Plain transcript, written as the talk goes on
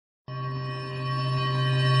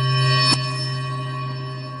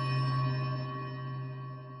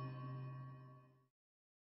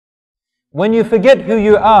When you forget who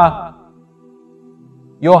you are,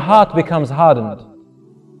 your heart becomes hardened.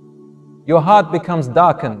 Your heart becomes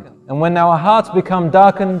darkened. And when our hearts become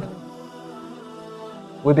darkened,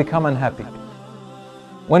 we become unhappy.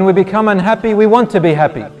 When we become unhappy, we want to be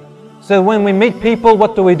happy. So when we meet people,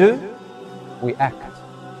 what do? We act.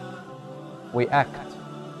 We act.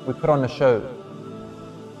 We put on a show.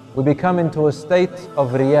 We become into a state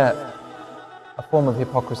of riya, a form of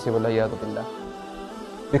hypocrisy, walayadu billah.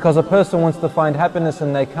 Because a person wants to find happiness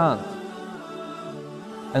and they can't.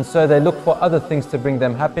 And so they look for other things to bring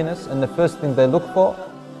them happiness, and the first thing they look for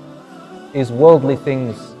is worldly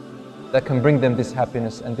things that can bring them this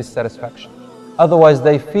happiness and this satisfaction. Otherwise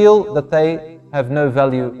they feel that they have no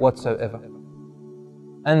value whatsoever.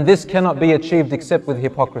 And this cannot be achieved except with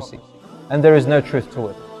hypocrisy, and there is no truth to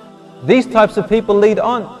it. These types of people lead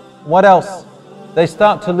on. What else? They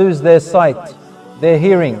start to lose their sight, their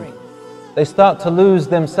hearing. They start to lose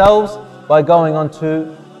themselves by going on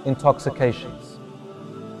to intoxications.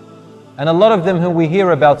 And a lot of them whom we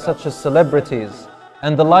hear about, such as celebrities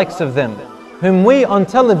and the likes of them, whom we on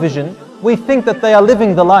television, we think that they are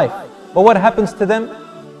living the life. But what happens to them?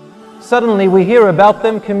 Suddenly we hear about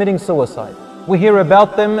them committing suicide. We hear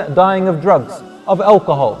about them dying of drugs, of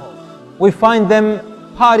alcohol. We find them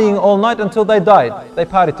partying all night until they died. They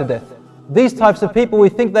party to death. These types of people, we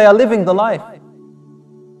think they are living the life.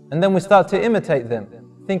 And then we start to imitate them,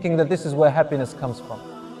 thinking that this is where happiness comes from.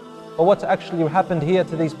 But what's actually happened here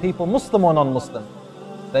to these people, Muslim or non-Muslim?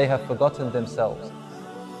 They have forgotten themselves.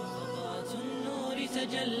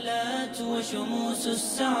 وشموس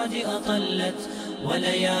السعد أطلت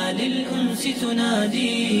وليالي الأنس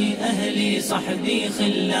تنادي أهلي صحبي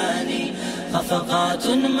خلاني خفقات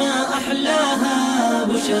ما أحلاها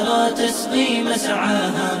بشرى تسقي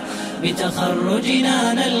مسعاها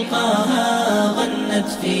بتخرجنا نلقاها غنت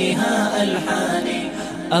فيها ألحاني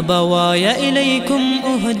أبواي إليكم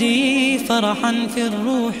أهدي فرحا في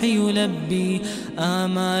الروح يلبي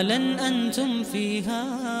آمالا أنتم فيها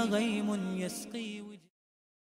غيم يسقي